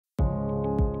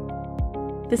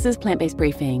This is Plant-Based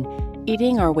Briefing,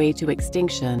 Eating Our Way to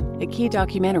Extinction, a key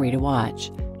documentary to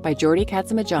watch, by Jordi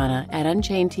Casamitjana at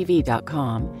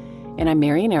unchainedtv.com. And I'm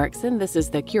Marian Erickson. This is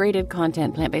the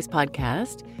curated-content plant-based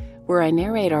podcast, where I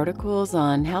narrate articles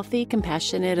on healthy,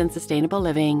 compassionate, and sustainable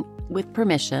living with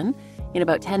permission in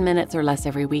about 10 minutes or less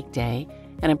every weekday.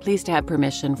 And I'm pleased to have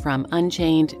permission from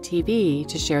Unchained TV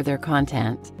to share their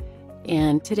content.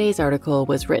 And today's article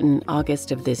was written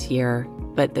August of this year,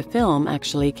 but the film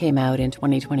actually came out in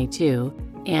 2022.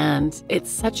 And it's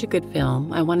such a good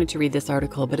film. I wanted to read this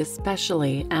article, but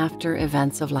especially after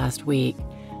events of last week.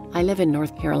 I live in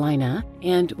North Carolina,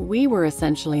 and we were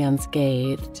essentially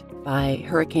unscathed by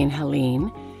Hurricane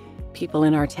Helene. People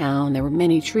in our town, there were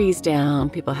many trees down.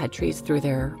 People had trees through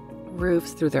their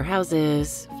roofs, through their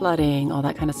houses, flooding, all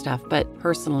that kind of stuff. But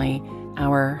personally,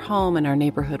 our home and our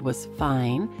neighborhood was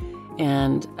fine.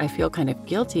 And I feel kind of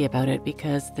guilty about it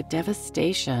because the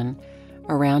devastation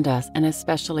around us, and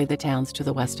especially the towns to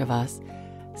the west of us,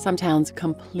 some towns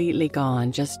completely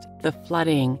gone, just the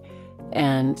flooding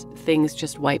and things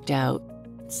just wiped out.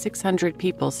 600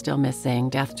 people still missing,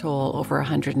 death toll over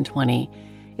 120.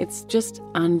 It's just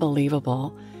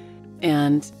unbelievable.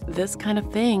 And this kind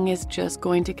of thing is just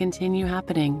going to continue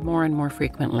happening more and more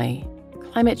frequently.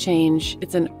 Climate change,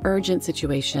 it's an urgent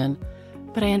situation,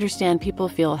 but I understand people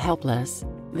feel helpless.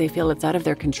 They feel it's out of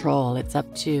their control. It's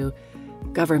up to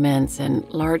governments and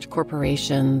large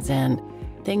corporations and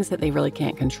things that they really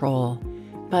can't control.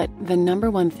 But the number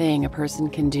one thing a person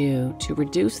can do to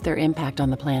reduce their impact on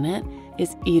the planet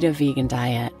is eat a vegan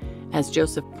diet. As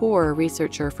Joseph Poore, a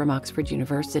researcher from Oxford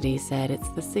University, said, it's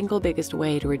the single biggest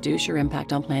way to reduce your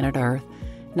impact on planet Earth,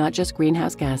 not just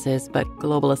greenhouse gases, but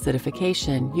global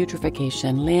acidification,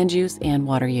 eutrophication, land use, and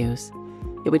water use.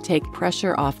 It would take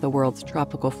pressure off the world's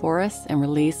tropical forests and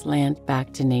release land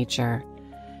back to nature.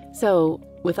 So,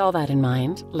 with all that in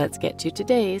mind, let's get to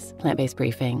today's plant-based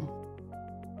briefing.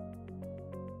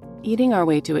 Eating Our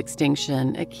Way to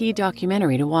Extinction, a key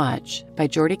documentary to watch, by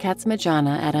Jordi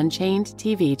Casamitjana at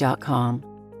unchainedtv.com.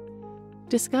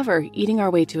 Discover Eating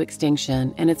Our Way to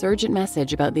Extinction and its urgent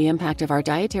message about the impact of our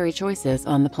dietary choices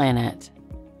on the planet.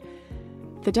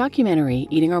 The documentary,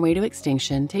 Eating Our Way to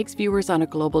Extinction, takes viewers on a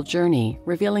global journey,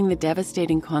 revealing the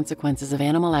devastating consequences of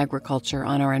animal agriculture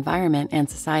on our environment and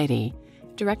society.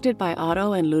 Directed by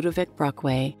Otto and Ludovic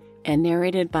Brockway, and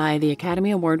narrated by the Academy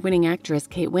Award-winning actress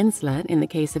Kate Winslet in the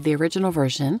case of the original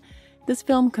version, this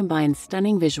film combines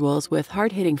stunning visuals with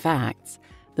hard-hitting facts.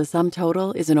 The sum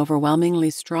total is an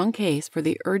overwhelmingly strong case for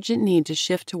the urgent need to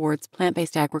shift towards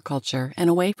plant-based agriculture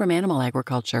and away from animal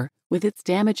agriculture, with its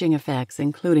damaging effects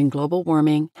including global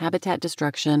warming, habitat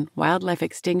destruction, wildlife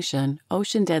extinction,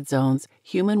 ocean dead zones,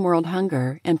 human world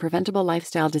hunger, and preventable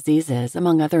lifestyle diseases,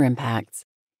 among other impacts.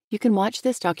 You can watch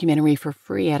this documentary for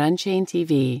free at Unchained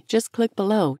TV. Just click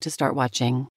below to start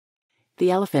watching.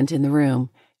 The Elephant in the Room.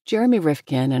 Jeremy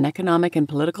Rifkin, an economic and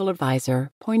political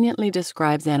advisor, poignantly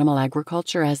describes animal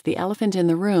agriculture as the elephant in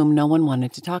the room no one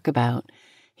wanted to talk about.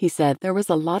 He said, there was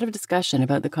a lot of discussion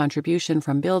about the contribution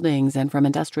from buildings and from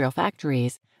industrial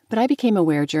factories, but I became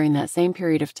aware during that same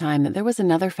period of time that there was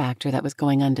another factor that was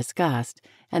going undiscussed,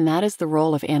 and that is the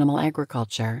role of animal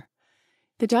agriculture.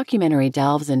 The documentary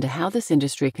delves into how this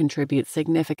industry contributes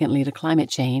significantly to climate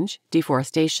change,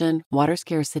 deforestation, water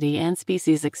scarcity, and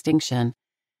species extinction.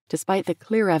 Despite the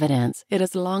clear evidence, it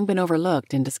has long been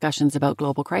overlooked in discussions about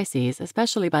global crises,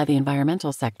 especially by the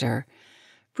environmental sector.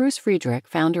 Bruce Friedrich,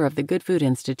 founder of the Good Food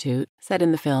Institute, said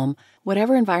in the film,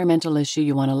 whatever environmental issue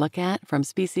you want to look at, from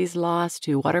species loss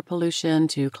to water pollution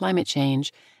to climate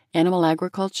change, animal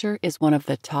agriculture is one of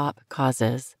the top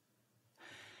causes.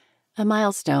 A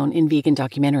milestone in vegan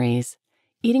documentaries.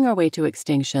 Eating Our Way to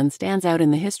Extinction stands out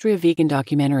in the history of vegan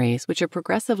documentaries, which have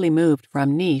progressively moved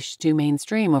from niche to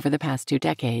mainstream over the past 2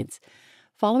 decades.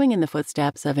 Following in the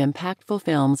footsteps of impactful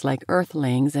films like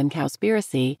Earthlings and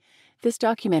Cowspiracy, this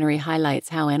documentary highlights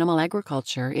how animal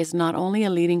agriculture is not only a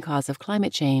leading cause of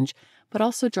climate change, but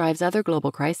also drives other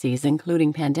global crises,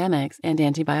 including pandemics and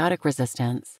antibiotic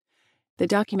resistance. The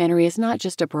documentary is not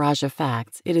just a barrage of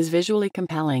facts, it is visually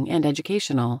compelling and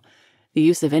educational. The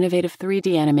use of innovative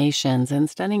 3D animations and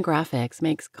stunning graphics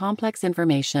makes complex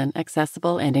information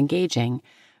accessible and engaging.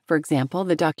 For example,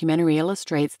 the documentary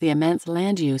illustrates the immense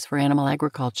land use for animal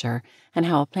agriculture and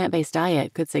how a plant-based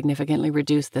diet could significantly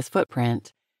reduce this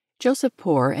footprint. Joseph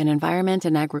Poore, an environment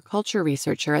and agriculture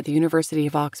researcher at the University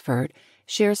of Oxford,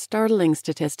 shares startling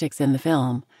statistics in the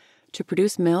film. To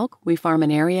produce milk, we farm an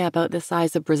area about the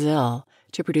size of Brazil.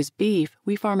 To produce beef,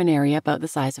 we farm an area about the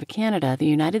size of Canada, the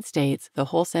United States, the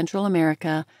whole Central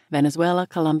America, Venezuela,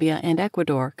 Colombia, and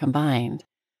Ecuador combined.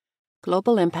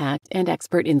 Global impact and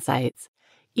expert insights.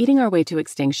 Eating Our Way to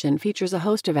Extinction features a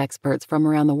host of experts from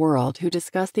around the world who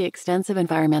discuss the extensive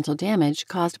environmental damage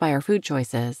caused by our food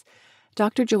choices.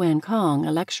 Dr. Joanne Kong,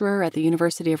 a lecturer at the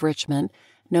University of Richmond,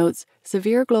 notes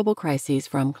severe global crises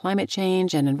from climate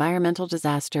change and environmental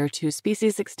disaster to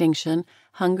species extinction,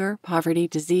 hunger, poverty,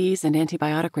 disease, and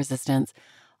antibiotic resistance.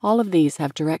 All of these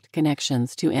have direct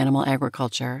connections to animal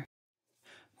agriculture.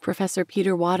 Professor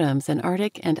Peter Wadhams, an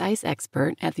Arctic and ice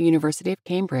expert at the University of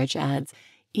Cambridge, adds,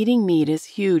 eating meat is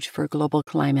huge for global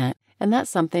climate, and that's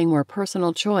something where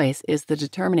personal choice is the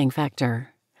determining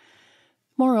factor.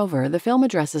 Moreover, the film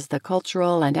addresses the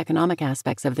cultural and economic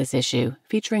aspects of this issue,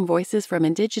 featuring voices from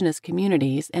indigenous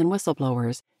communities and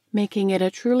whistleblowers, making it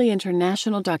a truly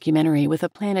international documentary with a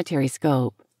planetary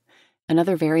scope.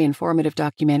 Another very informative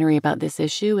documentary about this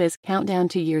issue is Countdown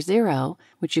to Year Zero,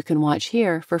 which you can watch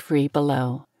here for free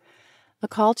below. A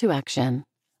call to action.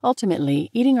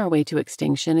 Ultimately, Eating Our Way to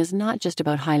Extinction is not just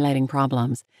about highlighting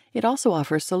problems. It also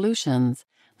offers solutions.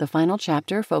 The final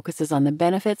chapter focuses on the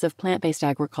benefits of plant-based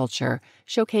agriculture,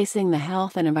 showcasing the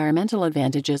health and environmental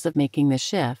advantages of making this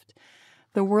shift.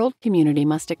 The world community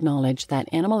must acknowledge that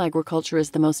animal agriculture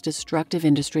is the most destructive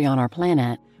industry on our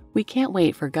planet. We can't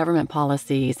wait for government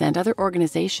policies and other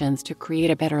organizations to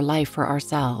create a better life for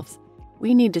ourselves.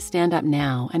 We need to stand up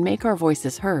now and make our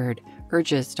voices heard,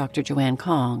 urges Dr. Joanne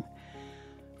Kong.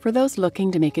 For those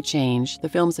looking to make a change, the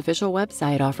film's official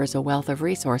website offers a wealth of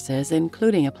resources,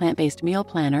 including a plant-based meal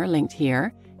planner linked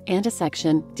here, and a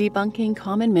section debunking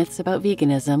common myths about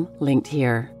veganism linked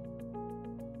here.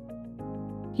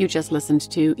 You just listened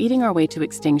to Eating Our Way to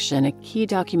Extinction, a key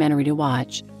documentary to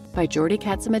watch, by Jordi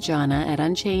Casamitjana at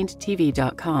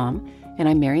unchainedtv.com, and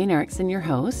I'm Marian Erickson, your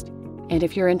host. And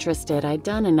if you're interested, I'd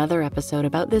done another episode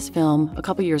about this film a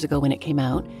couple years ago when it came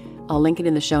out. I'll link it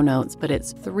in the show notes, but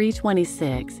it's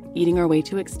 326, Eating Our Way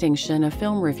to Extinction, a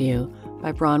film review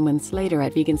by Bronwyn Slater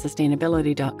at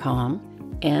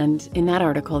vegansustainability.com. And in that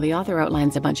article, the author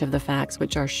outlines a bunch of the facts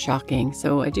which are shocking,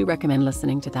 so I do recommend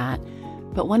listening to that.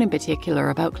 But one in particular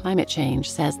about climate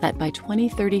change says that by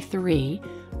 2033,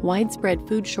 widespread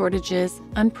food shortages,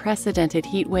 unprecedented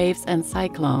heat waves, and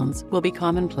cyclones will be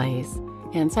commonplace.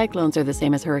 And cyclones are the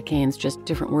same as hurricanes, just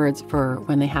different words for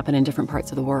when they happen in different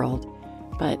parts of the world.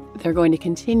 But they're going to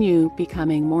continue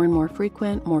becoming more and more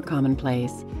frequent, more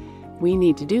commonplace. We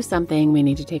need to do something. We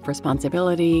need to take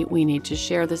responsibility. We need to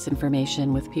share this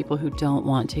information with people who don't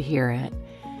want to hear it.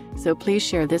 So please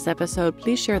share this episode.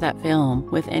 Please share that film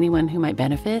with anyone who might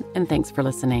benefit, and thanks for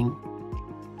listening.